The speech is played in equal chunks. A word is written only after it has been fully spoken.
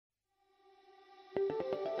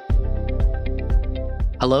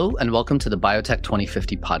Hello, and welcome to the Biotech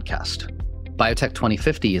 2050 podcast. Biotech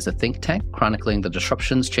 2050 is a think tank chronicling the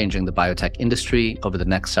disruptions changing the biotech industry over the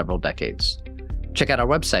next several decades. Check out our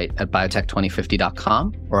website at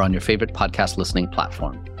biotech2050.com or on your favorite podcast listening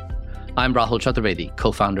platform. I'm Rahul Chaturvedi,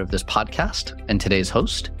 co-founder of this podcast and today's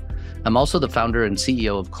host. I'm also the founder and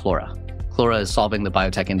CEO of Clora. Clora is solving the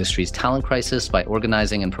biotech industry's talent crisis by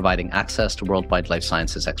organizing and providing access to worldwide life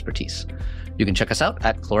sciences expertise. You can check us out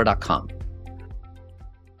at clora.com.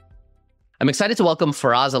 I'm excited to welcome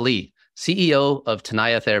Faraz Ali, CEO of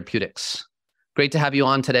Tenaya Therapeutics. Great to have you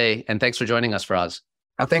on today, and thanks for joining us, Faraz.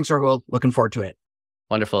 Thanks, Rahul. Looking forward to it.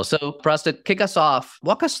 Wonderful. So, Faraz, to kick us off,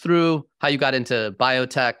 walk us through how you got into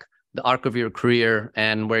biotech, the arc of your career,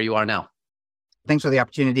 and where you are now. Thanks for the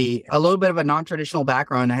opportunity. A little bit of a non-traditional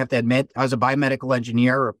background, I have to admit. I was a biomedical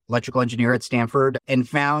engineer or electrical engineer at Stanford and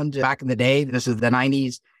found back in the day, this is the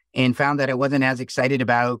 90s, and found that I wasn't as excited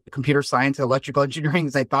about computer science and electrical engineering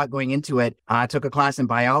as I thought going into it. I took a class in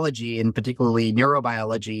biology and particularly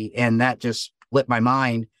neurobiology, and that just lit my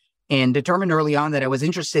mind and determined early on that I was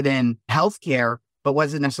interested in healthcare, but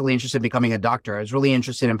wasn't necessarily interested in becoming a doctor. I was really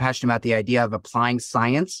interested and passionate about the idea of applying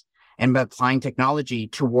science and applying technology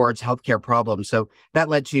towards healthcare problems. So that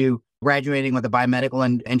led to graduating with a biomedical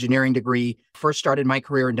and engineering degree. First started my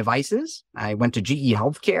career in devices. I went to GE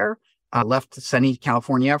Healthcare. Left sunny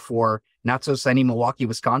California for not so sunny Milwaukee,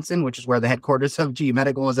 Wisconsin, which is where the headquarters of GE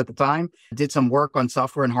Medical was at the time. Did some work on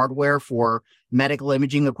software and hardware for medical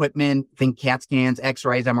imaging equipment, think CAT scans,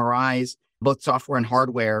 X-rays, MRIs, both software and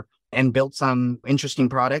hardware, and built some interesting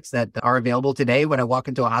products that are available today when I walk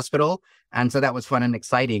into a hospital. And so that was fun and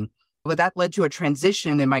exciting. But that led to a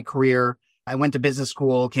transition in my career. I went to business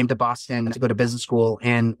school, came to Boston to go to business school,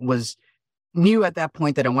 and knew at that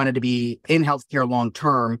point that I wanted to be in healthcare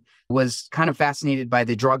long-term, was kind of fascinated by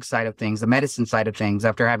the drug side of things, the medicine side of things,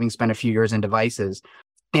 after having spent a few years in devices.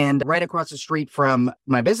 And right across the street from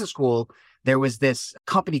my business school, there was this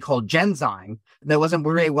company called Genzyme that wasn't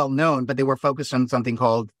very well known, but they were focused on something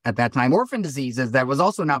called, at that time, orphan diseases that was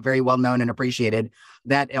also not very well known and appreciated.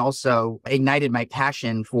 That also ignited my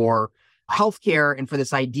passion for healthcare and for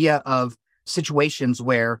this idea of situations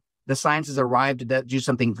where the science has arrived to do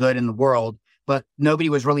something good in the world, but nobody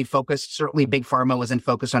was really focused. Certainly big pharma wasn't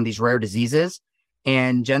focused on these rare diseases.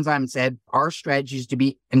 And Genzyme said, our strategy is to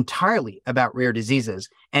be entirely about rare diseases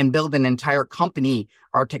and build an entire company,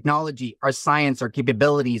 our technology, our science, our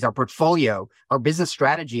capabilities, our portfolio, our business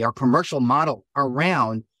strategy, our commercial model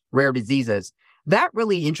around rare diseases. That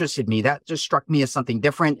really interested me. That just struck me as something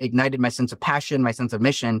different, ignited my sense of passion, my sense of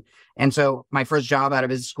mission. And so my first job out of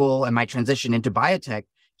business school and my transition into biotech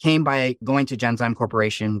came by going to Genzyme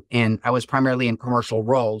Corporation, and I was primarily in commercial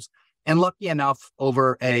roles. And lucky enough,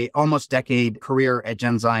 over a almost decade career at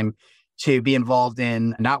Genzyme, to be involved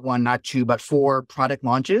in not one, not two, but 4 product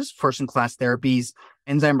launches, first-in-class therapies,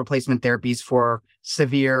 enzyme replacement therapies for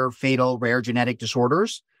severe, fatal, rare genetic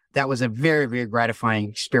disorders. That was a very, very gratifying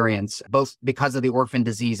experience, both because of the orphan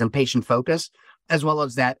disease and patient focus, as well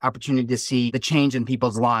as that opportunity to see the change in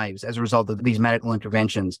people's lives as a result of these medical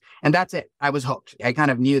interventions. And that's it. I was hooked. I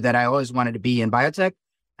kind of knew that I always wanted to be in biotech.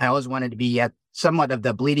 I always wanted to be at somewhat of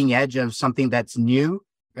the bleeding edge of something that's new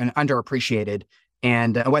and underappreciated,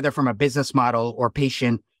 and whether from a business model or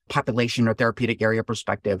patient population or therapeutic area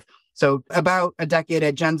perspective. So about a decade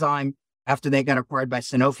at Genzyme, after they got acquired by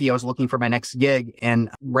Sanofi, I was looking for my next gig. And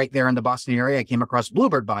right there in the Boston area, I came across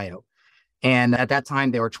Bluebird Bio. And at that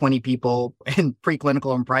time, there were 20 people in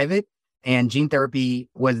preclinical and private, and gene therapy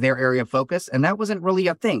was their area of focus. And that wasn't really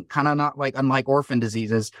a thing, kind of not like, unlike orphan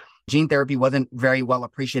diseases. Gene therapy wasn't very well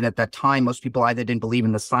appreciated at that time. Most people either didn't believe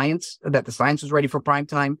in the science, that the science was ready for prime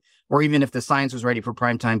time, or even if the science was ready for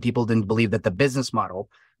prime time, people didn't believe that the business model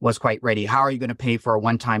was quite ready. How are you going to pay for a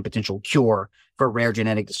one-time potential cure for a rare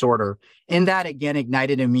genetic disorder? And that, again,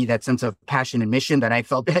 ignited in me that sense of passion and mission that I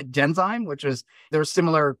felt at Genzyme, which was, there were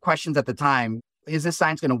similar questions at the time. Is this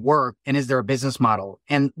science going to work? And is there a business model?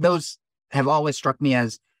 And those have always struck me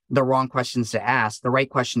as the wrong questions to ask. The right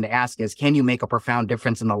question to ask is, can you make a profound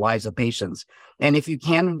difference in the lives of patients? And if you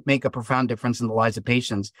can make a profound difference in the lives of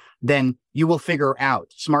patients, then you will figure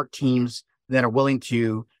out smart teams that are willing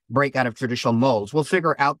to break out of traditional molds. We'll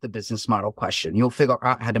figure out the business model question. You'll figure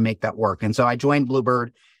out how to make that work. And so I joined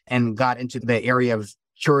Bluebird and got into the area of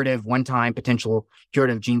curative, one-time potential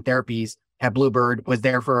curative gene therapies at Bluebird. Was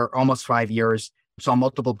there for almost 5 years, saw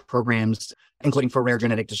multiple programs, including for rare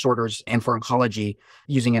genetic disorders and for oncology,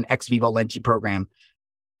 using an ex vivo lenti program.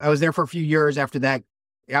 I was there for a few years. After that,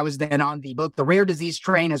 I was then on both the rare disease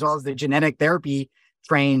train as well as the genetic therapy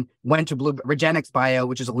train, went to REGENXBIO,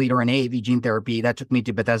 which is a leader in AAV gene therapy. That took me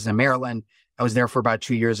to Bethesda, Maryland, I was there for about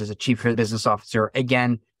 2 years as a chief business officer.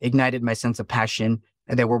 Again, ignited my sense of passion.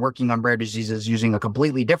 And they were working on rare diseases using a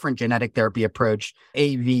completely different genetic therapy approach.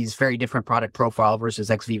 AAV's very different product profile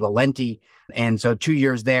versus ex vivo lenti. And so 2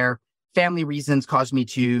 years there, family reasons caused me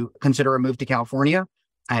to consider a move to California.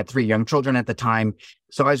 I had 3 young children at the time.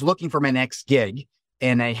 So I was looking for my next gig,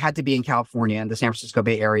 and I had to be in California, in the San Francisco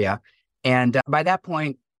Bay Area. And by that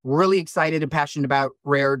point, really excited and passionate about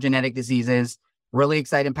rare genetic diseases, really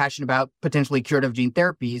excited and passionate about potentially curative gene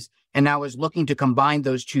therapies. And I was looking to combine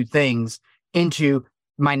those two things into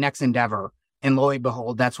my next endeavor. And lo and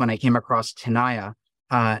behold, that's when I came across Tenaya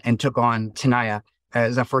and took on Tenaya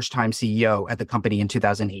as a first-time CEO at the company in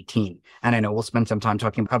 2018. And I know we'll spend some time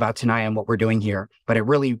talking about Tenaya and what we're doing here, but it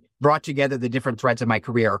really brought together the different threads of my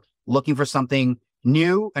career, looking for something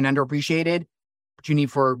new and underappreciated, opportunity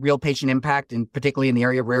for real patient impact, and particularly in the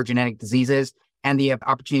area of rare genetic diseases, and the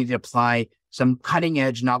opportunity to apply some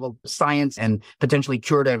cutting-edge novel science and potentially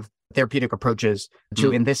curative therapeutic approaches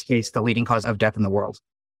to, in this case, the leading cause of death in the world.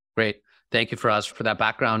 Great. Thank you, Faraz, for that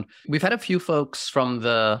background. We've had a few folks from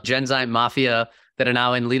the Genzyme Mafia that are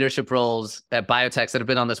now in leadership roles at biotechs that have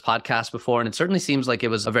been on this podcast before. And it certainly seems like it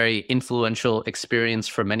was a very influential experience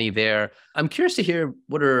for many there. I'm curious to hear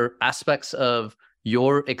what are aspects of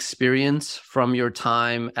your experience from your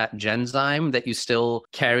time at Genzyme that you still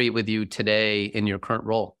carry with you today in your current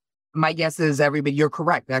role. My guess is everybody, you're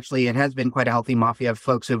correct. Actually, it has been quite a healthy mafia of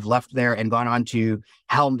folks who've left there and gone on to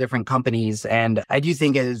helm different companies. And I do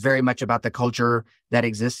think it is very much about the culture that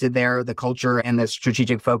existed there, the culture and the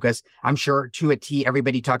strategic focus. I'm sure to a T,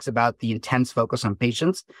 everybody talks about the intense focus on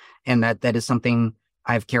patients. And that is something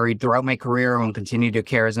I've carried throughout my career and continue to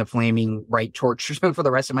carry as a flaming bright torch for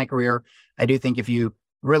the rest of my career. I do think if you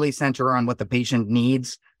really center on what the patient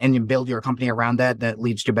needs and you build your company around that, that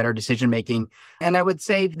leads to better decision-making. And I would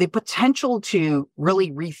say the potential to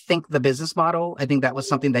really rethink the business model, I think that was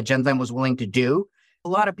something that Genzyme was willing to do. A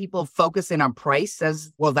lot of people focus in on price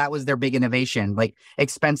as, well, that was their big innovation, like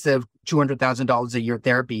expensive $200,000 a year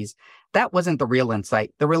therapies. That wasn't the real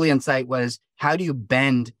insight. The real insight was, how do you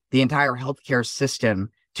bend the entire healthcare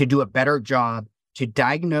system to do a better job to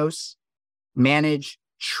diagnose, manage,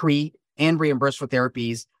 treat, and reimburse for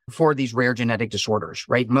therapies for these rare genetic disorders,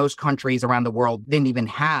 right? Most countries around the world didn't even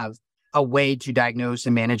have a way to diagnose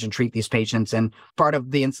and manage and treat these patients. And part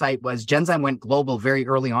of the insight was Genzyme went global very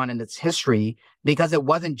early on in its history because it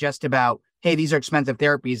wasn't just about, hey, these are expensive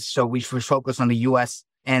therapies, so we should focus on the US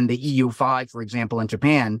and the EU5, for example, in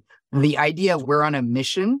Japan. The idea of we're on a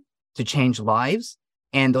mission to change lives,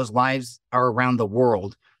 and those lives are around the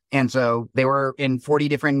world. And so they were in 40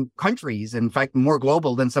 different countries, in fact, more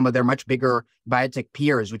global than some of their much bigger biotech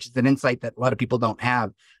peers, which is an insight that a lot of people don't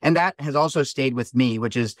have. And that has also stayed with me,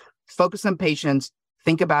 which is focus on patients,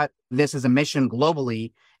 think about this as a mission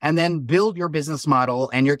globally, and then build your business model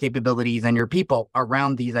and your capabilities and your people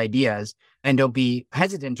around these ideas. And don't be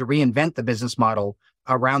hesitant to reinvent the business model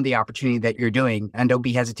around the opportunity that you're doing. And don't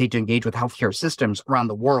be hesitant to engage with healthcare systems around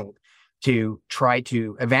the world to try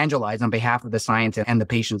to evangelize on behalf of the science and the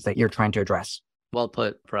patients that you're trying to address. Well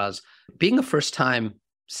put, Faraz. Being a first-time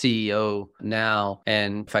CEO now,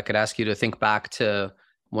 and if I could ask you to think back to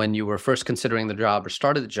when you were first considering the job or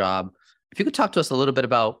started the job, if you could talk to us a little bit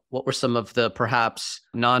about what were some of the perhaps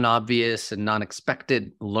non-obvious and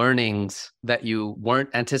non-expected learnings that you weren't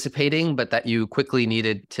anticipating, but that you quickly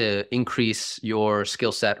needed to increase your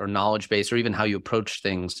skill set or knowledge base, or even how you approach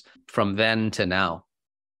things from then to now?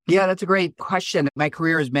 Yeah, that's a great question. My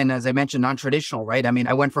career has been, as I mentioned, non-traditional, right? I mean,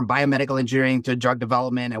 I went from biomedical engineering to drug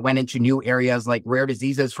development. I went into new areas like rare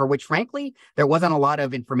diseases, for which, frankly, there wasn't a lot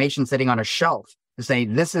of information sitting on a shelf to say,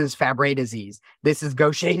 this is Fabry disease, this is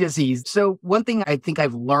Gaucher disease. So one thing I think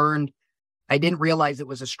I've learned, I didn't realize it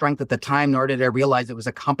was a strength at the time, nor did I realize it was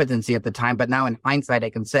a competency at the time. But now in hindsight, I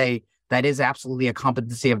can say that is absolutely a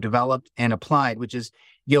competency I've developed and applied, which is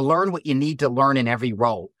you learn what you need to learn in every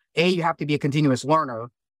role. A, you have to be a continuous learner.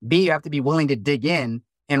 B, you have to be willing to dig in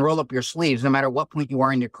and roll up your sleeves, no matter what point you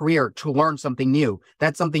are in your career, to learn something new.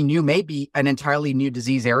 That something new may be an entirely new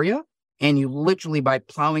disease area. And you literally, by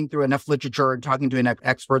plowing through enough literature and talking to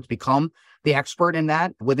experts, become the expert in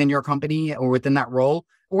that within your company or within that role,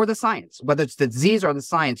 or the science. Whether it's the disease or the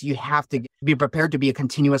science, you have to be prepared to be a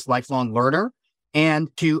continuous lifelong learner and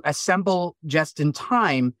to assemble just in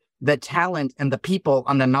time the talent and the people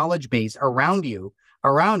on the knowledge base around you,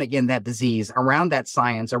 around, again, that disease, around that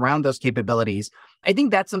science, around those capabilities. I think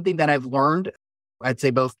that's something that I've learned, I'd say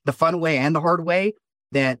both the fun way and the hard way,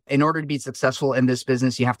 that in order to be successful in this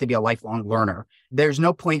business, you have to be a lifelong learner. There's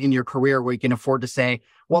no point in your career where you can afford to say,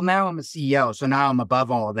 well, now I'm a CEO, so now I'm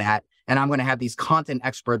above all of that, and I'm going to have these content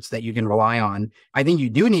experts that you can rely on. I think you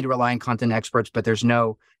do need to rely on content experts, but there's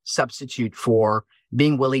no substitute for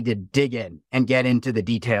being willing to dig in and get into the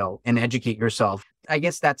detail and educate yourself. I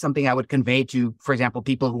guess that's something I would convey to, for example,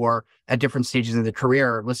 people who are at different stages of their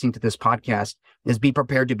career listening to this podcast, is be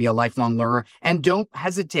prepared to be a lifelong learner and don't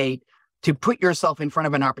hesitate to put yourself in front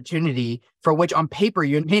of an opportunity for which on paper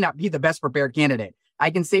you may not be the best prepared candidate. I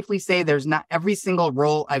can safely say there's not every single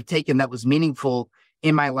role I've taken that was meaningful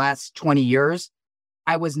in my last 20 years.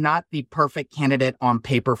 I was not the perfect candidate on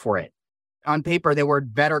paper for it. On paper, there were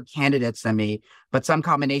better candidates than me, but some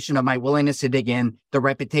combination of my willingness to dig in, the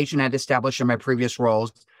reputation I'd established in my previous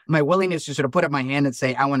roles, my willingness to sort of put up my hand and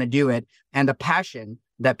say, I want to do it, and the passion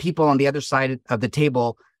that people on the other side of the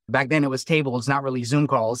table, back then it was tables, not really Zoom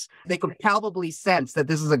calls, they could palpably sense that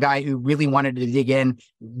this is a guy who really wanted to dig in,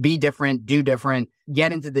 be different, do different,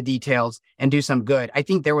 get into the details, and do some good. I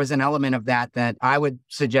think there was an element of that I would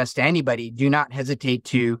suggest to anybody, do not hesitate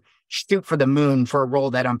to shoot for the moon for a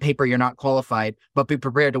role that on paper you're not qualified, but be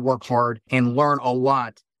prepared to work hard and learn a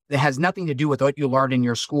lot. That has nothing to do with what you learned in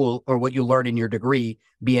your school or what you learned in your degree,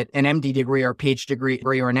 be it an MD degree or a PhD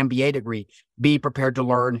degree or an MBA degree. Be prepared to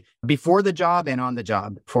learn before the job and on the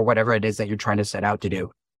job for whatever it is that you're trying to set out to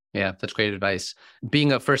do. Yeah, that's great advice.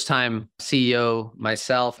 Being a first-time CEO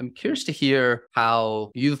myself, I'm curious to hear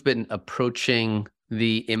how you've been approaching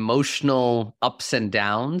the emotional ups and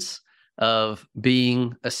downs of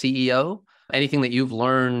being a CEO, anything that you've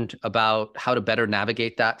learned about how to better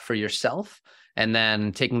navigate that for yourself, and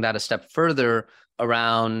then taking that a step further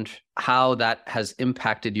around how that has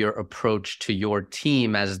impacted your approach to your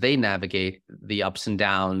team as they navigate the ups and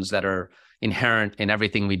downs that are inherent in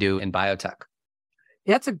everything we do in biotech.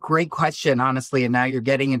 Yeah, that's a great question, honestly. And now you're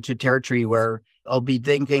getting into territory where I'll be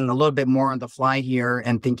thinking a little bit more on the fly here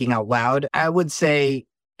and thinking out loud. I would say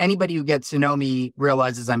anybody who gets to know me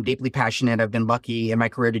realizes I'm deeply passionate. I've been lucky in my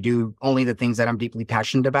career to do only the things that I'm deeply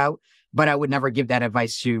passionate about, but I would never give that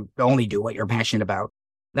advice to only do what you're passionate about.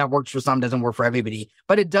 That works for some, doesn't work for everybody.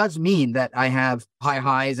 But it does mean that I have high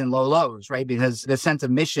highs and low lows, right? Because the sense of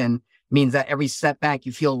mission means that every setback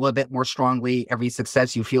you feel a little bit more strongly, every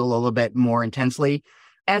success you feel a little bit more intensely.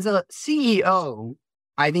 As a CEO,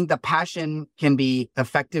 I think the passion can be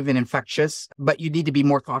effective and infectious, but you need to be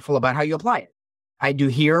more thoughtful about how you apply it. I do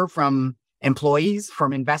hear from employees,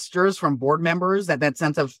 from investors, from board members that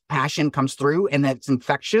sense of passion comes through and that's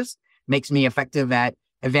infectious, makes me effective at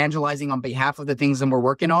evangelizing on behalf of the things that we're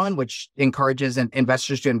working on, which encourages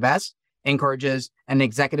investors to invest, encourages an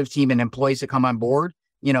executive team and employees to come on board,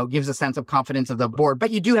 gives a sense of confidence of the board.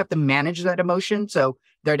 But you do have to manage that emotion. So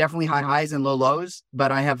there are definitely high highs and low lows,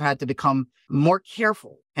 but I have had to become more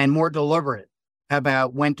careful and more deliberate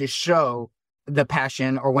about when to show the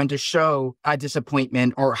passion or when to show a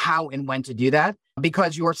disappointment or how and when to do that,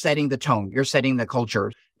 because you're setting the tone, you're setting the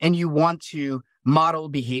culture, and you want to model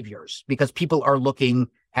behaviors because people are looking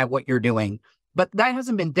at what you're doing. But that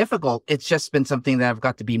hasn't been difficult. It's just been something that I've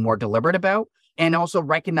got to be more deliberate about, and also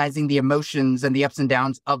recognizing the emotions and the ups and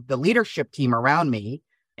downs of the leadership team around me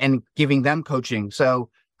and giving them coaching. So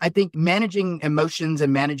I think managing emotions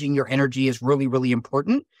and managing your energy is really, really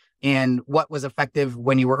important. And what was effective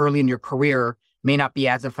when you were early in your career may not be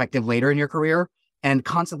as effective later in your career, and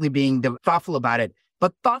constantly being thoughtful about it.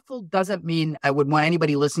 But thoughtful doesn't mean I would want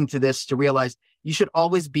anybody listening to this to realize you should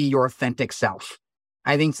always be your authentic self.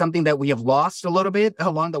 I think something that we have lost a little bit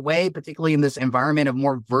along the way, particularly in this environment of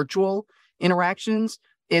more virtual interactions,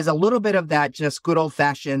 is a little bit of that just good old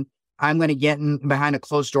fashioned, I'm going to get in behind a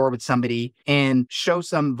closed door with somebody and show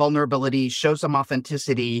some vulnerability, show some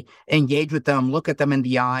authenticity, engage with them, look at them in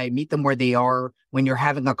the eye, meet them where they are when you're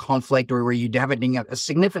having a conflict or where you're having a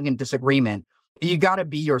significant disagreement. You got to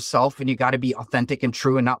be yourself and you got to be authentic and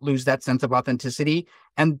true and not lose that sense of authenticity.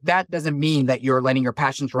 And that doesn't mean that you're letting your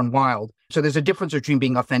passions run wild. So there's a difference between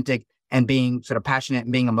being authentic and being sort of passionate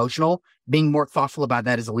and being emotional. Being more thoughtful about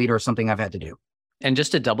that as a leader is something I've had to do. And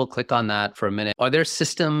just to double click on that for a minute, are there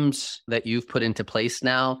systems that you've put into place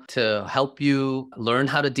now to help you learn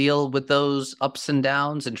how to deal with those ups and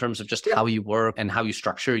downs in terms of just how you work and how you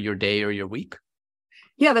structure your day or your week?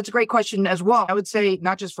 Yeah, that's a great question as well. I would say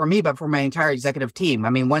not just for me, but for my entire executive team.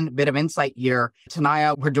 I mean, one bit of insight here,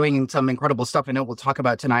 Tenaya, we're doing some incredible stuff. I know we'll talk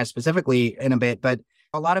about Tenaya specifically in a bit, but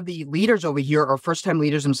a lot of the leaders over here are first-time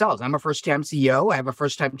leaders themselves. I'm a first-time CEO. I have a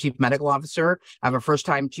first-time chief medical officer. I have a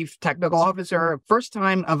first-time chief technical officer, first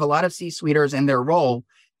time of a lot of C-suiters in their role.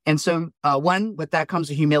 And so one, with that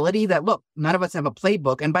comes a humility that, look, none of us have a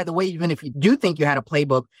playbook. And by the way, even if you do think you had a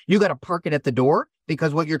playbook, you got to park it at the door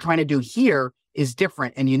because what you're trying to do here is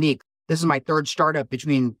different and unique. This is my third startup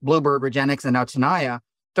between Bluebird, REGENXBIO, and now Tenaya.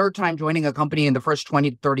 third time joining a company in the first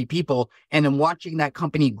 20 to 30 people, and then watching that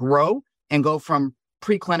company grow and go from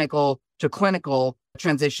preclinical to clinical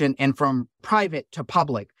transition and from private to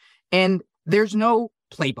public. And there's no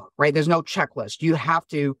playbook, right? There's no checklist. You have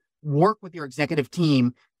to work with your executive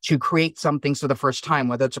team to create something for the first time,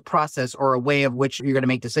 whether it's a process or a way of which you're going to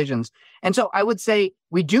make decisions. And so I would say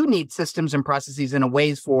we do need systems and processes in a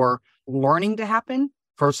ways for learning to happen,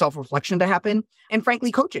 for self-reflection to happen, and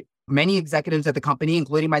frankly, coaching. Many executives at the company,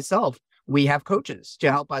 including myself, we have coaches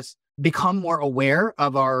to help us become more aware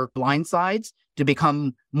of our blind sides, to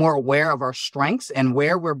become more aware of our strengths and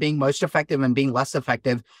where we're being most effective and being less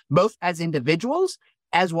effective, both as individuals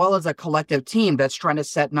as well as a collective team that's trying to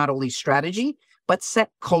set not only strategy, but set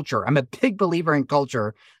culture. I'm a big believer in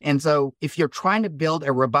culture. And so if you're trying to build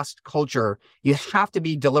a robust culture, you have to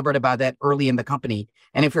be deliberate about that early in the company.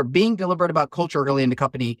 And if you're being deliberate about culture early in the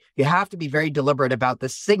company, you have to be very deliberate about the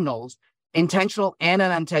signals, intentional and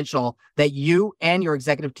unintentional, that you and your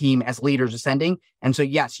executive team as leaders are sending. And so,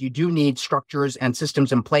 yes, you do need structures and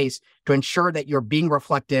systems in place to ensure that you're being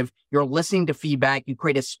reflective, you're listening to feedback, you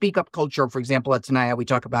create a speak up culture. For example, at Tenaya, we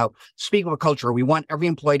talk about speak up culture. We want every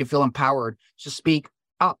employee to feel empowered to speak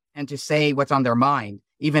up and to say what's on their mind,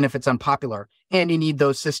 even if it's unpopular. And you need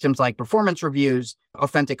those systems like performance reviews,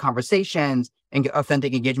 authentic conversations, and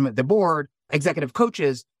authentic engagement with the board, executive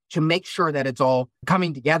coaches, to make sure that it's all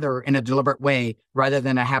coming together in a deliberate way rather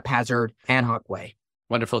than a haphazard, ad hoc way.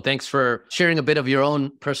 Wonderful. Thanks for sharing a bit of your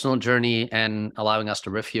own personal journey and allowing us to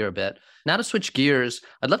riff here a bit. Now to switch gears,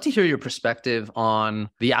 I'd love to hear your perspective on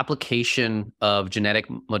the application of genetic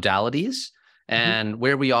modalities and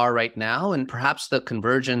where we are right now, and perhaps the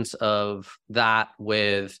convergence of that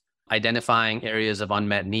with identifying areas of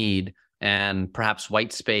unmet need and perhaps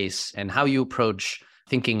white space, and how you approach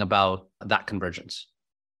thinking about that convergence.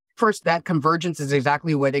 First, that convergence is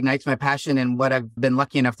exactly what ignites my passion and what I've been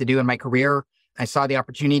lucky enough to do in my career. I saw the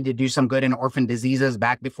opportunity to do some good in orphan diseases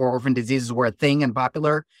back before orphan diseases were a thing and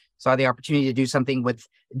popular. Saw the opportunity to do something with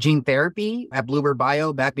gene therapy at Bluebird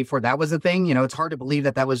Bio back before that was a thing. You know, it's hard to believe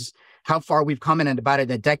that was how far we've come in about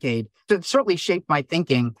a decade. So it certainly shaped my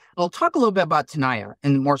thinking. I'll talk a little bit about Tenaya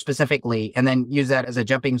and more specifically, and then use that as a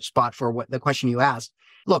jumping spot for what the question you asked.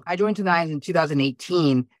 Look, I joined Tenaya in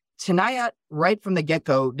 2018. Tenaya, right from the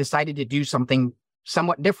get-go, decided to do something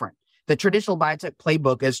somewhat different. The traditional biotech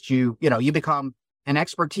playbook is to, you become an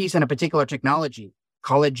expertise in a particular technology,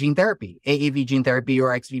 call it gene therapy, AAV gene therapy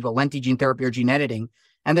or ex vivo lenti gene therapy or gene editing.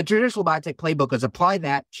 And the traditional biotech playbook is apply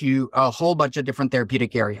that to a whole bunch of different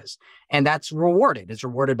therapeutic areas. And that's rewarded. It's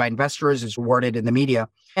rewarded by investors, it's rewarded in the media.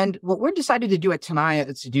 And what we decided to do at Tenaya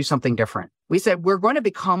is to do something different. We said, we're going to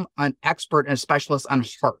become an expert and a specialist on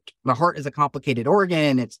heart. The heart is a complicated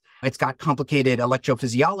organ. It's got complicated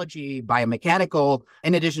electrophysiology, biomechanical,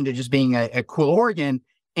 in addition to just being a cool organ.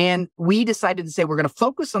 And we decided to say, we're going to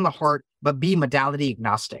focus on the heart, but be modality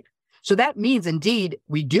agnostic. So that means, indeed,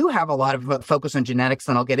 we do have a lot of focus on genetics,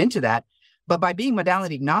 and I'll get into that. But by being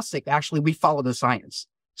modality agnostic, actually, we follow the science.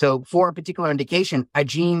 So for a particular indication, a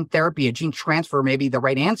gene therapy, a gene transfer may be the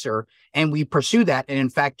right answer, and we pursue that. And in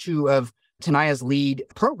fact, two of Tenaya's lead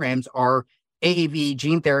programs are AAV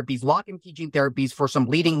gene therapies, lock and key gene therapies for some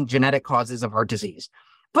leading genetic causes of heart disease.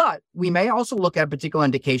 But we may also look at a particular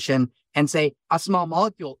indication and say a small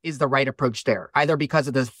molecule is the right approach there, either because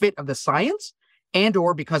of the fit of the science and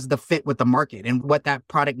or because of the fit with the market and what that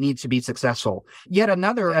product needs to be successful. Yet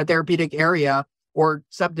another therapeutic area or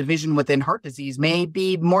subdivision within heart disease may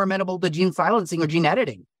be more amenable to gene silencing or gene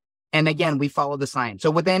editing. And again, we follow the science.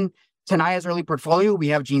 So within Tenaya's early portfolio, we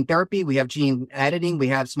have gene therapy, we have gene editing, we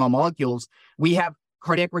have small molecules, we have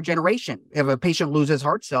cardiac regeneration. If a patient loses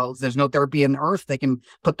heart cells, there's no therapy on earth that can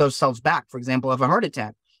put those cells back, for example, of a heart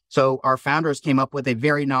attack. So our founders came up with a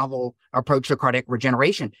very novel approach to cardiac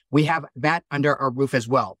regeneration. We have that under our roof as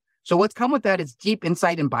well. So what's come with that is deep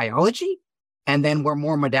insight in biology, and then we're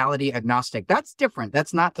more modality agnostic. That's different.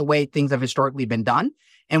 That's not the way things have historically been done,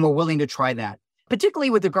 and we're willing to try that. Particularly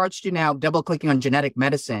with regards to now double-clicking on genetic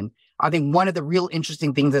medicine, I think one of the real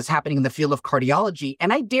interesting things that's happening in the field of cardiology,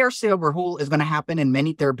 and I dare say Rahul is going to happen in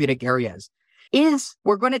many therapeutic areas, is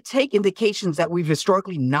we're going to take indications that we've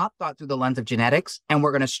historically not thought through the lens of genetics, and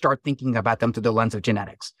we're going to start thinking about them through the lens of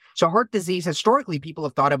genetics. So heart disease, historically, people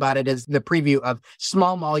have thought about it as the preview of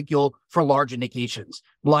small molecule for large indications,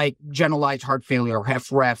 like generalized heart failure, or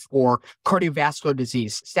HFrEF, or cardiovascular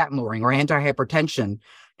disease, statin lowering, or antihypertension.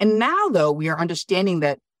 And now, though, we are understanding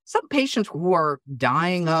that some patients who are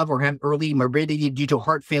dying of or have early morbidity due to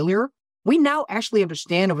heart failure, we now actually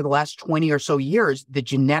understand over the last 20 or so years the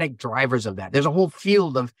genetic drivers of that. There's a whole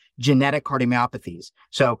field of genetic cardiomyopathies.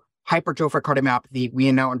 So Hypertrophic cardiomyopathy,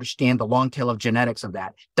 we now understand the long tail of genetics of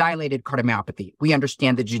that. Dilated cardiomyopathy, we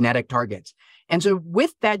understand the genetic targets. And so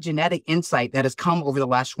with that genetic insight that has come over the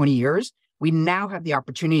last 20 years, we now have the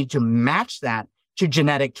opportunity to match that to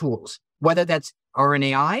genetic tools, whether that's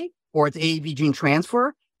RNAi or it's AAV gene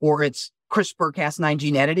transfer or it's CRISPR-Cas9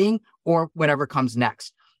 gene editing or whatever comes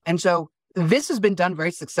next. And so this has been done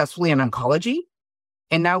very successfully in oncology.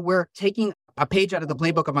 And now we're taking a page out of the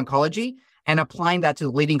playbook of oncology and applying that to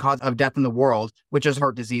the leading cause of death in the world, which is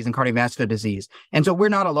heart disease and cardiovascular disease. And so we're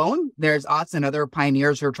not alone. There's us and other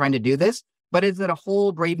pioneers who are trying to do this, but it's in a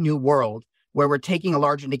whole brave new world where we're taking a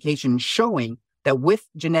large indication showing that with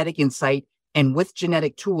genetic insight and with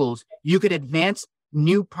genetic tools, you could advance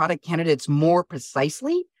new product candidates more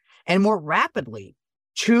precisely and more rapidly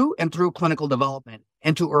to and through clinical development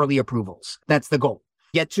and to early approvals. That's the goal.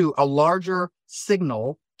 Get to a larger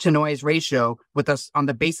signal to noise ratio with us on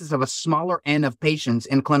the basis of a smaller N of patients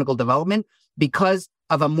in clinical development because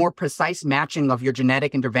of a more precise matching of your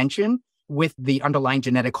genetic intervention with the underlying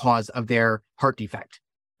genetic cause of their heart defect.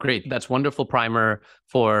 Great. That's wonderful primer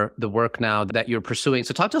for the work now that you're pursuing.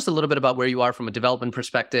 So talk to us a little bit about where you are from a development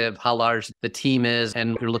perspective, how large the team is,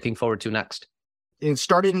 and what you're looking forward to next. It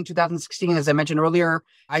started in 2016, as I mentioned earlier.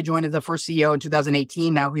 I joined as the first CEO in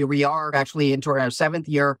 2018. Now here we are actually into our seventh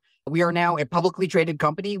year. We are now a publicly traded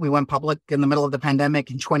company. We went public in the middle of the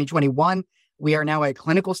pandemic in 2021. We are now a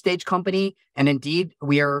clinical stage company. And indeed,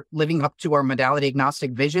 we are living up to our modality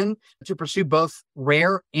agnostic vision to pursue both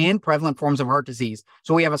rare and prevalent forms of heart disease.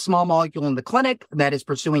 So we have a small molecule in the clinic that is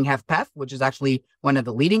pursuing HFpEF, which is actually one of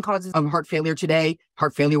the leading causes of heart failure today,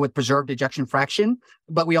 heart failure with preserved ejection fraction.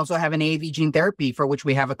 But we also have an AAV gene therapy for which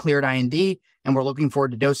we have a cleared IND, and we're looking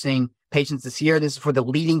forward to dosing patients this year. This is for the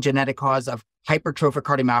leading genetic cause of hypertrophic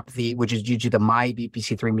cardiomyopathy, which is due to the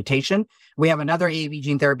MYBPC3 mutation. We have another AAV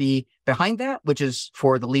gene therapy behind that, which is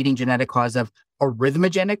for the leading genetic cause of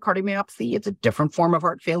arrhythmogenic cardiomyopathy. It's a different form of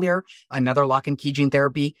heart failure, another lock and key gene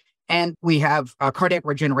therapy. And we have a cardiac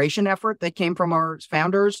regeneration effort that came from our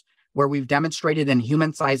founders, where we've demonstrated in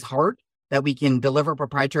human-sized heart that we can deliver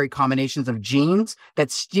proprietary combinations of genes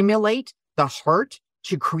that stimulate the heart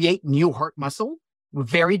to create new heart muscle,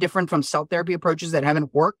 very different from cell therapy approaches that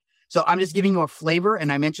haven't worked. So I'm just giving you a flavor.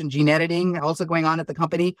 And I mentioned gene editing also going on at the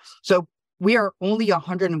company. So we are only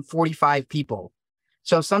 145 people.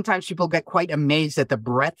 So sometimes people get quite amazed at the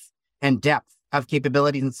breadth and depth of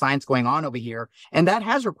capabilities and science going on over here. And that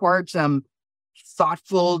has required some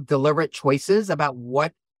thoughtful, deliberate choices about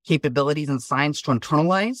what capabilities in science to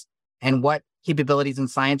internalize and what capabilities in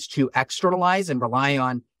science to externalize and rely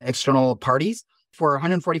on external parties. For a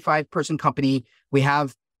 145 person company, we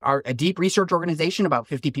have a deep research organization, about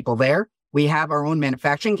 50 people there. We have our own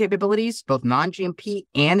manufacturing capabilities, both non-GMP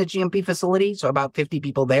and a GMP facility, so about 50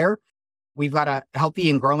 people there. We've got a healthy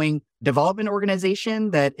and growing development organization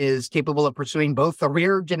that is capable of pursuing both a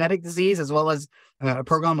rare genetic disease as well as a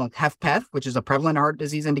program like HFpEF, which is a prevalent heart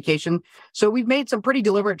disease indication. So we've made some pretty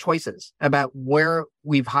deliberate choices about where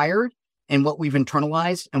we've hired and what we've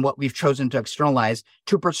internalized and what we've chosen to externalize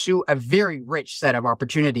to pursue a very rich set of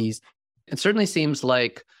opportunities. It certainly seems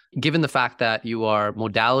like, given the fact that you are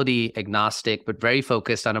modality agnostic, but very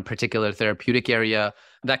focused on a particular therapeutic area,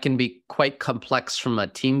 that can be quite complex from a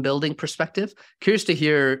team building perspective. Curious to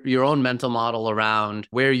hear your own mental model around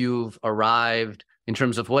where you've arrived in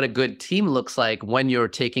terms of what a good team looks like when you're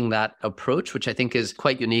taking that approach, which I think is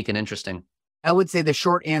quite unique and interesting. I would say the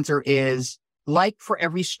short answer is, like for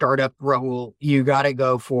every startup, Rahul, you got to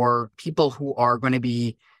go for people who are going to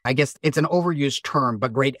be, I guess it's an overused term,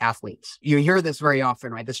 but great athletes. You hear this very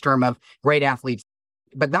often, right? This term of great athletes,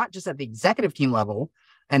 but not just at the executive team level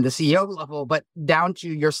and the CEO level, but down to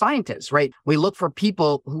your scientists, right? We look for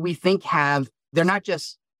people who we think they're not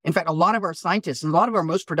just, in fact, a lot of our scientists and a lot of our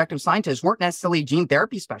most productive scientists weren't necessarily gene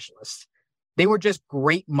therapy specialists. They were just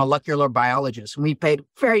great molecular biologists. And we paid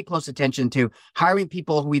very close attention to hiring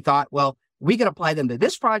people who we thought, well, we could apply them to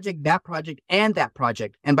this project, that project, and that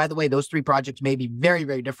project. And by the way, those three projects may be very,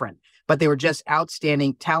 very different, but they were just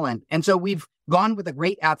outstanding talent. And so we've gone with a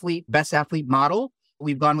great athlete, best athlete model.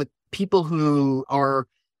 We've gone with people who are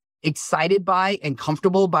excited by and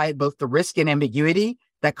comfortable by both the risk and ambiguity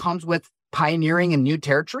that comes with pioneering in new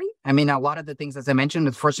territory. I mean, a lot of the things, as I mentioned,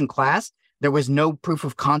 with first in class, there was no proof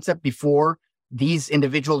of concept before these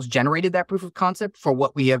individuals generated that proof of concept for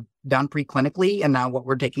what we have done preclinically and now what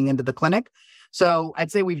we're taking into the clinic. So I'd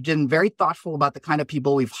say we've been very thoughtful about the kind of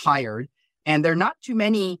people we've hired. And there are not too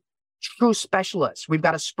many true specialists. We've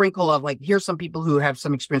got a sprinkle of here's some people who have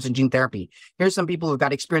some experience in gene therapy. Here's some people who've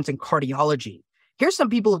got experience in cardiology. Here's some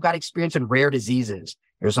people who've got experience in rare diseases.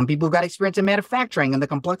 There's some people who've got experience in manufacturing and the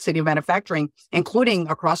complexity of manufacturing, including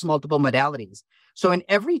across multiple modalities. So in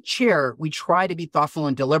every chair, we try to be thoughtful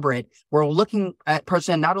and deliberate. We're looking at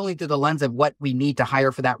person not only through the lens of what we need to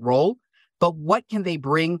hire for that role, but what can they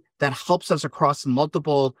bring that helps us across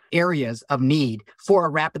multiple areas of need for a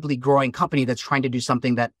rapidly growing company that's trying to do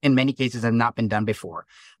something that in many cases has not been done before.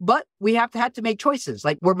 But we have had to make choices.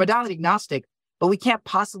 Like, we're modality agnostic, but we can't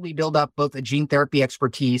possibly build up both a gene therapy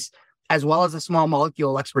expertise as well as a small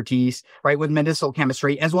molecule expertise, right, with medicinal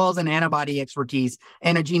chemistry, as well as an antibody expertise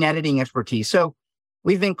and a gene editing expertise. So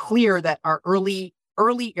we've been clear that our early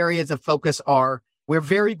areas of focus are, we're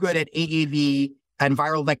very good at AAV and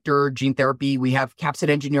viral vector gene therapy. We have capsid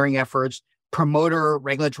engineering efforts, promoter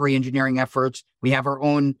regulatory engineering efforts. We have our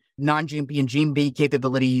own non-GMP and GMP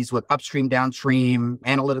capabilities with upstream, downstream,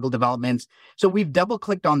 analytical developments. So we've double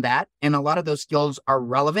clicked on that. And a lot of those skills are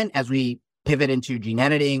relevant as we pivot into gene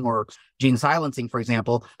editing or gene silencing, for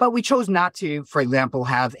example. But we chose not to, for example,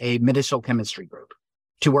 have a medicinal chemistry group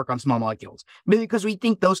to work on small molecules, because we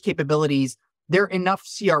think those capabilities, there are enough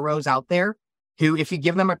CROs out there who, if you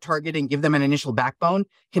give them a target and give them an initial backbone,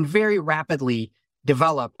 can very rapidly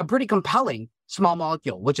develop a pretty compelling small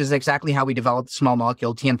molecule, which is exactly how we developed the small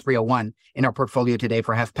molecule TN-301 in our portfolio today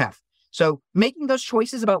for HFpEF. So making those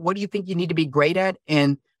choices about what do you think you need to be great at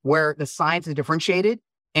and where the science is differentiated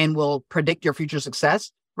and will predict your future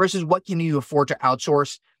success versus what can you afford to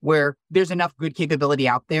outsource where there's enough good capability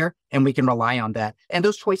out there and we can rely on that. And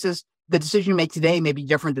those choices, the decision you make today may be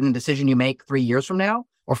different than the decision you make 3 years from now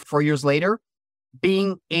or 4 years later.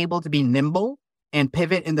 Being able to be nimble and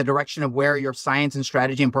pivot in the direction of where your science and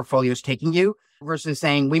strategy and portfolio is taking you versus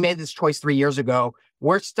saying, we made this choice 3 years ago,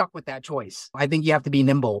 we're stuck with that choice. I think you have to be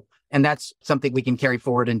nimble. And that's something we can carry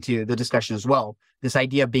forward into the discussion as well. This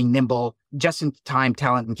idea of being nimble, just in time,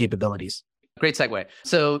 talent, and capabilities. Great segue.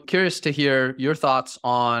 So curious to hear your thoughts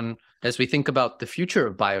on, as we think about the future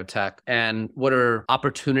of biotech and what are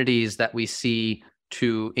opportunities that we see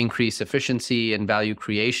to increase efficiency and value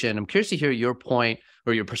creation. I'm curious to hear your point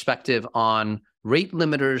or your perspective on rate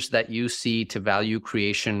limiters that you see to value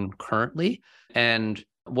creation currently, and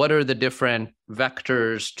what are the different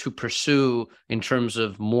vectors to pursue in terms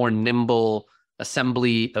of more nimble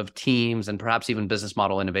assembly of teams and perhaps even business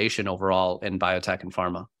model innovation overall in biotech and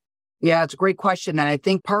pharma? Yeah, it's a great question. And I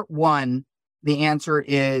think part one, the answer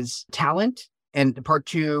is talent. And part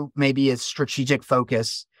two, maybe is strategic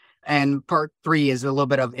focus. And part three is a little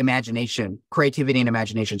bit of imagination, creativity and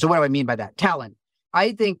imagination. So what do I mean by that? Talent.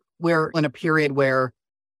 I think we're in a period where,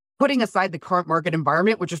 putting aside the current market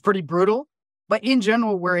environment, which is pretty brutal, but in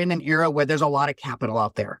general, we're in an era where there's a lot of capital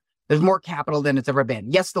out there. There's more capital than it's ever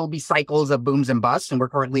been. Yes, there'll be cycles of booms and busts, and we're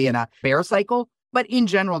currently in a bear cycle. But in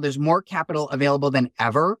general, there's more capital available than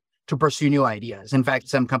ever to pursue new ideas. In fact,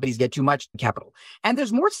 some companies get too much capital. And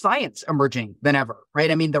there's more science emerging than ever, right?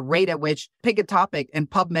 I mean, the rate at which, pick a topic and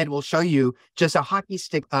PubMed will show you just a hockey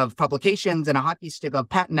stick of publications and a hockey stick of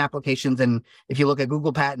patent applications. And if you look at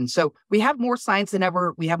Google patents, so we have more science than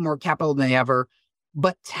ever. We have more capital than ever,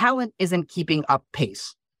 but talent isn't keeping up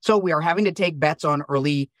pace. So we are having to take bets on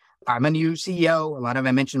early. I'm a new CEO. A lot of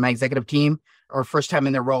I mentioned my executive team or first time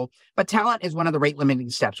in their role, but talent is one of the rate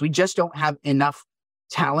limiting steps. We just don't have enough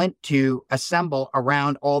talent to assemble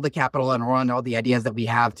around all the capital and around all the ideas that we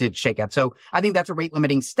have to shake out. So I think that's a rate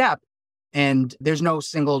limiting step. And there's no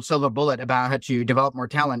single silver bullet about how to develop more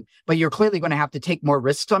talent, but you're clearly going to have to take more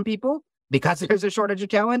risks on people because there's a shortage of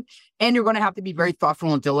talent. And you're going to have to be very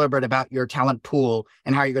thoughtful and deliberate about your talent pool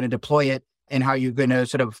and how you're going to deploy it and how you're going to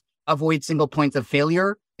sort of avoid single points of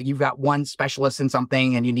failure. You've got one specialist in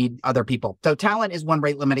something and you need other people. So talent is one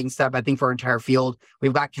rate limiting step, I think, for our entire field.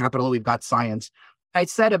 We've got capital, we've got science. I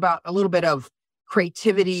said about a little bit of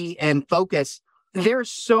creativity and focus. There are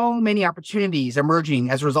so many opportunities emerging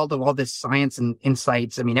as a result of all this science and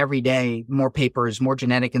insights. I mean, every day, more papers, more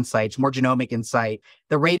genetic insights, more genomic insight.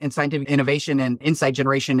 The rate in scientific innovation and insight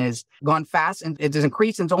generation has gone fast and it has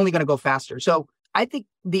increased and it's only going to go faster. So I think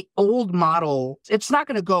the old model, it's not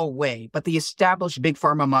going to go away, but the established big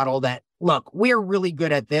pharma model that, look, we're really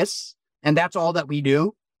good at this and that's all that we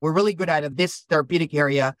do. We're really good at this therapeutic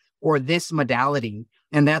area or this modality.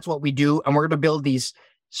 And that's what we do. And we're going to build these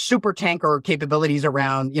super tanker capabilities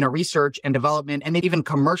around, research and development and even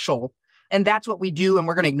commercial. And that's what we do. And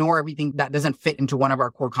we're going to ignore everything that doesn't fit into one of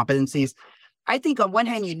our core competencies. I think on one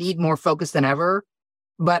hand, you need more focus than ever,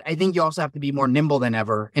 but I think you also have to be more nimble than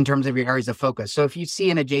ever in terms of your areas of focus. So if you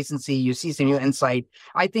see an adjacency, you see some new insight,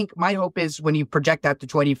 I think my hope is when you project out to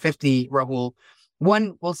 2050, Rahul,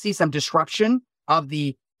 one, we'll see some disruption of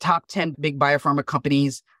the top 10 big biopharma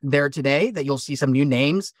companies there today that you'll see some new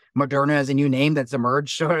names. Moderna is a new name that's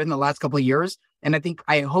emerged in the last couple of years. And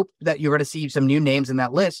I hope that you're going to see some new names in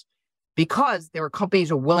that list because there are companies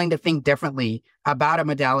who are willing to think differently about a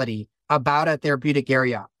modality, about a therapeutic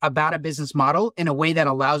area, about a business model in a way that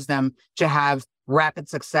allows them to have rapid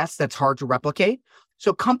success that's hard to replicate.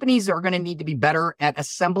 So companies are going to need to be better at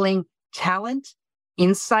assembling talent,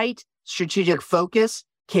 insight, strategic focus,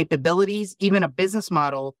 capabilities, even a business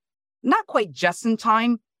model, not quite just in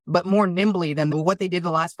time, but more nimbly than what they did the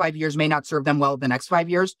last 5 years may not serve them well the next 5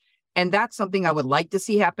 years. And that's something I would like to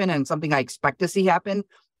see happen and something I expect to see happen,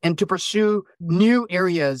 and to pursue new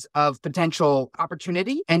areas of potential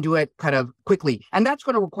opportunity and do it kind of quickly. And that's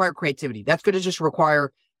going to require creativity. That's going to just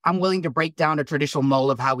require, I'm willing to break down a traditional mold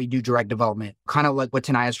of how we do drug development, kind of like what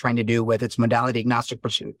Tenaya is trying to do with its modality agnostic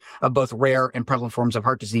pursuit of both rare and prevalent forms of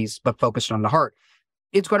heart disease, but focused on the heart.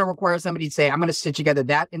 It's going to require somebody to say, I'm going to stitch together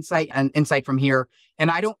that insight and insight from here.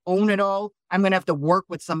 And I don't own it all. I'm going to have to work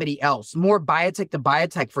with somebody else. More biotech to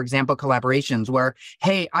biotech, for example, collaborations where,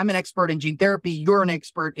 hey, I'm an expert in gene therapy. You're an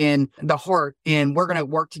expert in the heart, and we're going to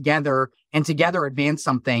work together and together advance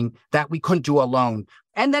something that we couldn't do alone.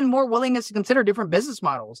 And then more willingness to consider different business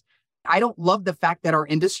models. I don't love the fact that our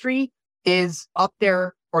industry is up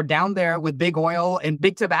there or down there with big oil and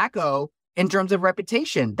big tobacco in terms of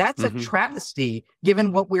reputation. That's a travesty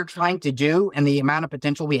given what we're trying to do and the amount of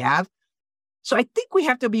potential we have. So I think we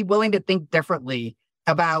have to be willing to think differently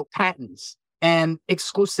about patents and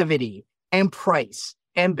exclusivity and price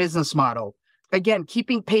and business model. Again,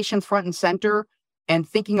 keeping patients front and center and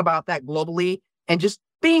thinking about that globally and just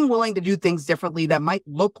being willing to do things differently that might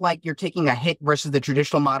look like you're taking a hit versus the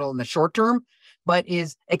traditional model in the short term, but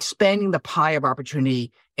is expanding the pie of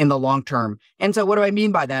opportunity in the long term. And so what do I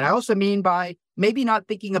mean by that? I also mean by maybe not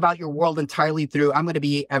thinking about your world entirely through, I'm going to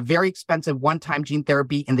be a very expensive one-time gene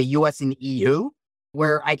therapy in the US and EU,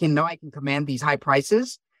 where I can command these high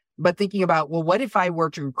prices, but thinking about, well, what if I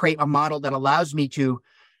were to create a model that allows me to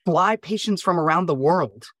fly patients from around the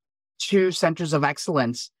world to centers of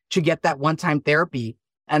excellence to get that one-time therapy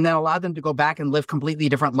and then allow them to go back and live completely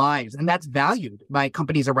different lives. And that's valued by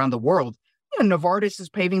companies around the world. Novartis is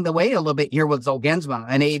paving the way a little bit here with Zolgensma,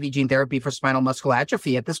 an AAV gene therapy for spinal muscular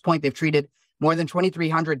atrophy. At this point, they've treated more than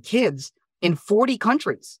 2,300 kids in 40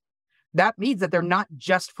 countries. That means that they're not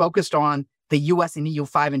just focused on the US and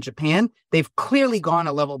EU5 and Japan. They've clearly gone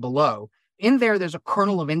a level below. In there's a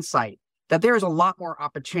kernel of insight that there is a lot more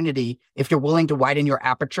opportunity if you're willing to widen your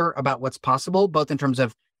aperture about what's possible, both in terms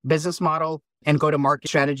of business model and go-to-market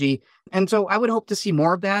strategy. And so I would hope to see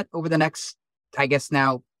more of that over the next, I guess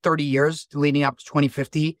now, 30 years leading up to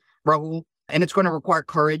 2050, Rahul. And it's going to require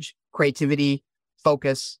courage, creativity,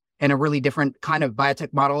 focus, and a really different kind of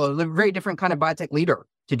biotech model, a very different kind of biotech leader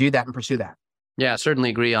to do that and pursue that. Yeah, I certainly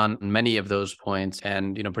agree on many of those points.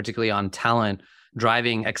 And, particularly on talent,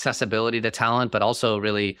 driving accessibility to talent, but also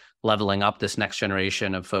really leveling up this next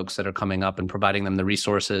generation of folks that are coming up and providing them the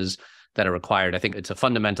resources that are required. I think it's a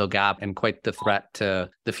fundamental gap and quite the threat to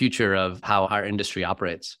the future of how our industry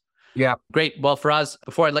operates. Yeah. Great. Well, Faraz,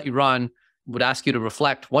 before I let you run, would ask you to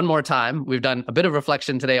reflect one more time. We've done a bit of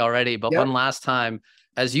reflection today already, but one last time,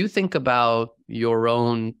 as you think about your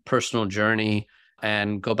own personal journey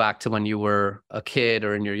and go back to when you were a kid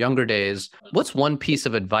or in your younger days, what's one piece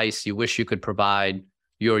of advice you wish you could provide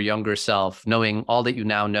your younger self, knowing all that you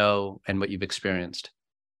now know and what you've experienced?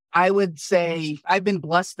 I would say I've been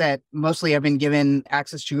blessed that mostly I've been given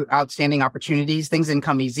access to outstanding opportunities. Things didn't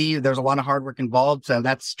come easy. There's a lot of hard work involved. So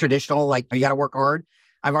that's traditional. Like you got to work hard.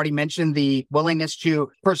 I've already mentioned the willingness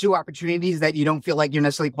to pursue opportunities that you don't feel like you're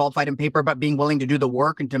necessarily qualified in paper, but being willing to do the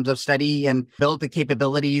work in terms of study and build the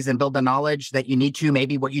capabilities and build the knowledge that you need to,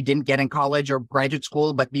 maybe what you didn't get in college or graduate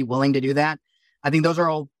school, but be willing to do that. I think those are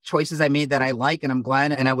all choices I made that I like, and I'm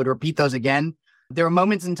glad, and I would repeat those again. There were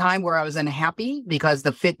moments in time where I was unhappy because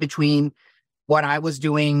the fit between what I was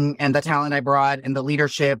doing and the talent I brought and the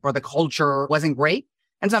leadership or the culture wasn't great.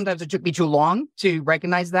 And sometimes it took me too long to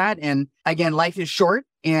recognize that. And again, life is short.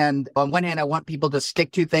 And on one hand, I want people to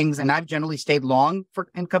stick to things. And I've generally stayed long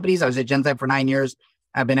in companies. I was at Genzyme for 9 years.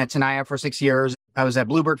 I've been at Tenaya for 6 years. I was at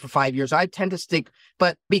Bluebird for 5 years. I tend to stick,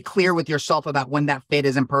 but be clear with yourself about when that fit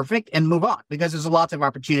isn't perfect and move on, because there's lots of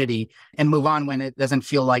opportunity, and move on when it doesn't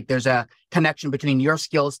feel like there's a connection between your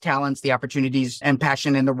skills, talents, the opportunities, and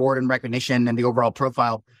passion and the reward and recognition and the overall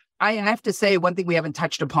profile. I have to say one thing we haven't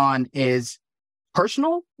touched upon is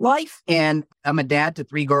personal life. And I'm a dad to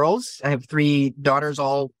 3 girls. I have 3 daughters,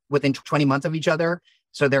 all within 20 months of each other.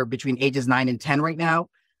 So they're between ages 9 and 10 right now.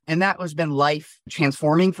 And that has been life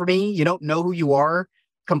transforming for me. You don't know who you are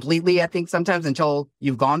completely, I think, sometimes until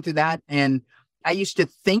you've gone through that. And I used to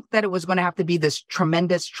think that it was going to have to be this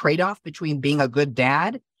tremendous trade-off between being a good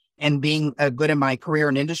dad and being good in my career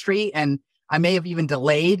and industry. And I may have even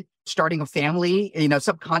delayed starting a family,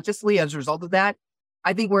 subconsciously as a result of that.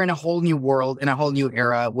 I think we're in a whole new world, in a whole new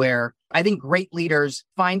era where I think great leaders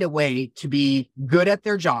find a way to be good at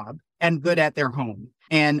their job and good at their home.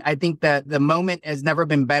 And I think that the moment has never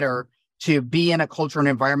been better to be in a culture and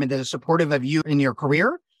environment that is supportive of you in your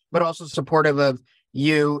career, but also supportive of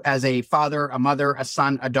you as a father, a mother, a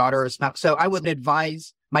son, a daughter, a spouse. So I would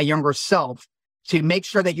advise my younger self to make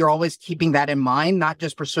sure that you're always keeping that in mind, not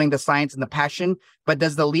just pursuing the science and the passion, but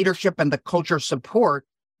does the leadership and the culture support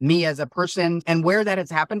me as a person? And where that has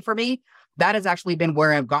happened for me, that has actually been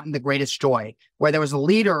where I've gotten the greatest joy, where there was a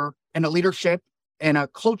leader and a leadership and a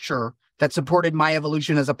culture that supported my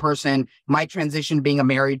evolution as a person, my transition being a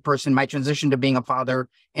married person, my transition to being a father,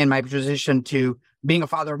 and my transition to being a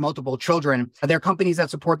father of multiple children. There are companies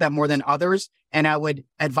that support that more than others. And I would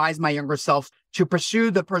advise my younger self to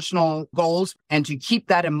pursue the personal goals and to keep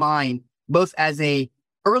that in mind, both as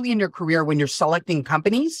early in your career when you're selecting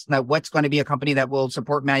companies, that what's going to be a company that will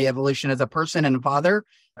support my evolution as a person and a father,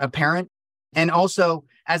 a parent, and also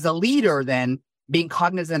as a leader, then being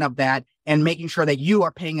cognizant of that and making sure that you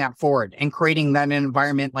are paying that forward and creating that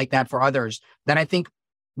environment like that for others. Then I think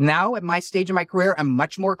now at my stage of my career, I'm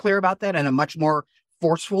much more clear about that and I'm much more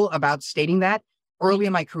forceful about stating that. Early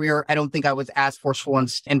in my career, I don't think I was as forceful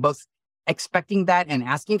in both expecting that and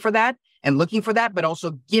asking for that and looking for that, but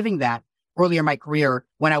also giving that earlier in my career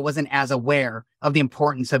when I wasn't as aware of the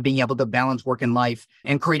importance of being able to balance work and life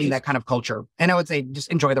and creating that kind of culture. And I would say,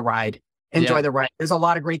 just enjoy the ride. Enjoy the ride. There's a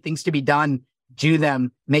lot of great things to be done. Do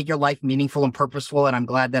them, make your life meaningful and purposeful. And I'm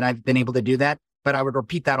glad that I've been able to do that. But I would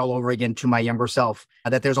repeat that all over again to my younger self,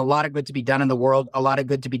 that there's a lot of good to be done in the world, a lot of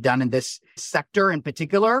good to be done in this sector in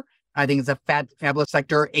particular. I think it's a fabulous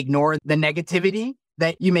sector. Ignore the negativity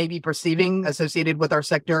that you may be perceiving associated with our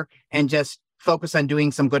sector and just focus on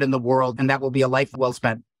doing some good in the world. And that will be a life well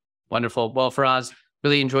spent. Wonderful. Well, Faraz,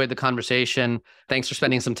 really enjoyed the conversation. Thanks for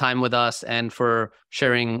spending some time with us and for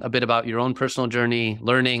sharing a bit about your own personal journey,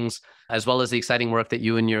 learnings, as well as the exciting work that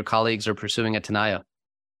you and your colleagues are pursuing at Tenaya.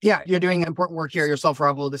 Yeah, you're doing important work here yourself,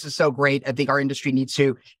 Rahul. This is so great. I think our industry needs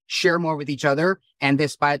to share more with each other. And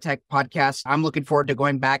this biotech podcast, I'm looking forward to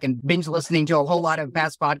going back and binge listening to a whole lot of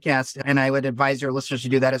past podcasts. And I would advise your listeners to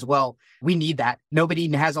do that as well. We need that.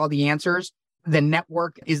 Nobody has all the answers. The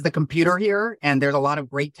network is the computer here. And there's a lot of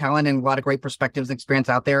great talent and a lot of great perspectives and experience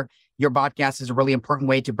out there. Your podcast is a really important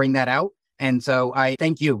way to bring that out. And so I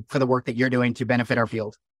thank you for the work that you're doing to benefit our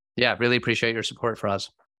field. Yeah, really appreciate your support, Faraz.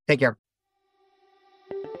 Take care.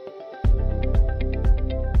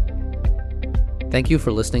 Thank you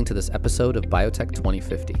for listening to this episode of Biotech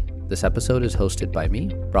 2050. This episode is hosted by me,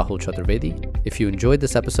 Rahul Chaturvedi. If you enjoyed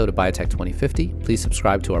this episode of Biotech 2050, please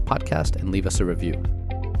subscribe to our podcast and leave us a review.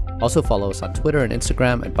 Also follow us on Twitter and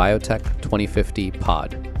Instagram at Biotech 2050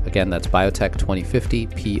 Pod. Again, that's Biotech 2050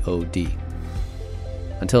 POD.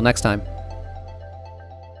 Until next time.